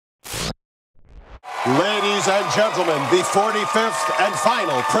Ladies and gentlemen, the 45th and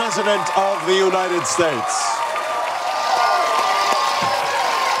final President of the United States.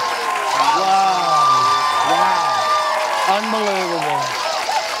 Unbelievable.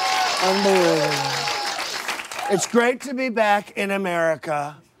 Unbelievable. It's great to be back in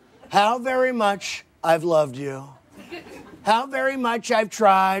America. How very much I've loved you. How very much I've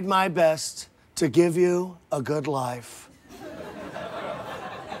tried my best to give you a good life.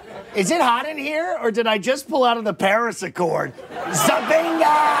 Is it hot in here, or did I just pull out of the Paris Accord?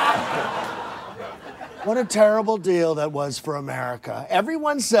 Zabinga! What a terrible deal that was for America.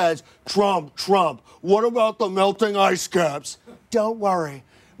 Everyone says, Trump, Trump, what about the melting ice caps? Don't worry.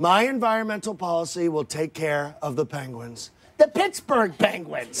 My environmental policy will take care of the Penguins. The Pittsburgh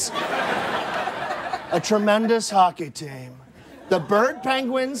Penguins. A tremendous hockey team. The Bird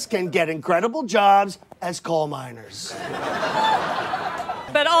Penguins can get incredible jobs as coal miners.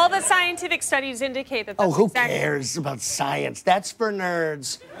 But all the scientific studies indicate that that's who cares about science? That's for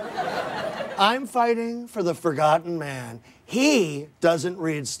nerds. I'm fighting for the forgotten man. He doesn't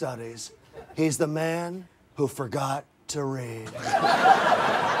read studies. He's the man who forgot to read.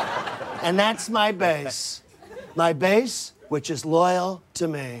 And that's my base. My base, which is loyal to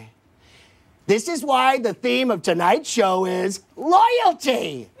me. This is why the theme of tonight's show is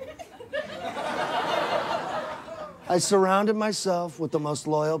loyalty. I surrounded myself with the most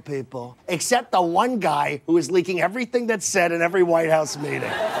loyal people, except the one guy who is leaking everything that's said in every White House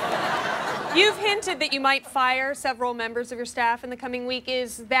meeting. You've hinted that you might fire several members of your staff in the coming week.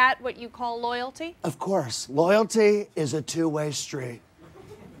 Is that what you call loyalty? Of course. Loyalty is a two-way street.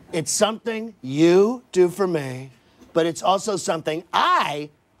 It's something you do for me, but it's also something I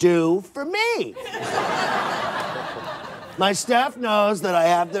do for me. My staff knows that I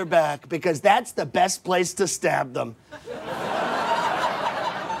have their back because that's the best place to stab them.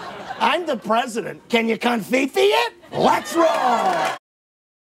 I'm the president. Can you confifi it? Let's roll!